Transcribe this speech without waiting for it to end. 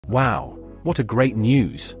Wow, what a great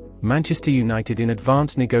news! Manchester United in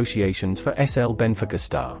advanced negotiations for SL Benfica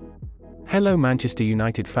star. Hello Manchester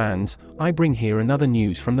United fans, I bring here another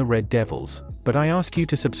news from the Red Devils, but I ask you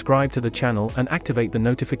to subscribe to the channel and activate the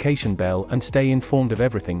notification bell and stay informed of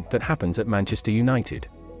everything that happens at Manchester United.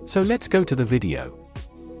 So let's go to the video.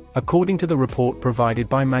 According to the report provided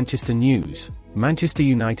by Manchester News, Manchester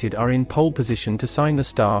United are in pole position to sign the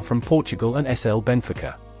star from Portugal and SL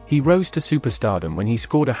Benfica. He rose to superstardom when he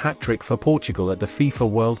scored a hat-trick for Portugal at the FIFA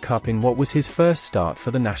World Cup in what was his first start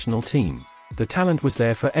for the national team. The talent was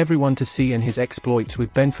there for everyone to see, and his exploits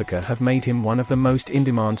with Benfica have made him one of the most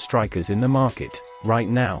in-demand strikers in the market right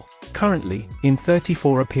now. Currently, in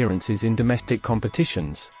 34 appearances in domestic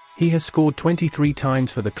competitions, he has scored 23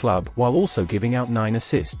 times for the club while also giving out 9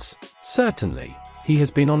 assists. Certainly, he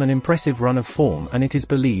has been on an impressive run of form, and it is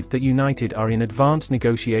believed that United are in advanced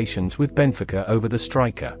negotiations with Benfica over the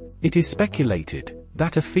striker. It is speculated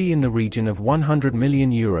that a fee in the region of €100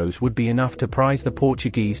 million would be enough to prize the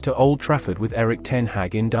Portuguese to Old Trafford, with Erik ten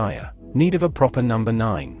Hag in dire need of a proper number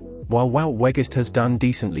 9. While Wout Weghorst has done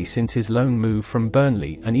decently since his loan move from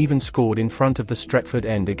Burnley and even scored in front of the Stretford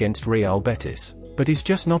end against Real Betis, but is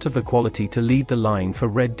just not of the quality to lead the line for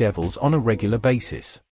Red Devils on a regular basis.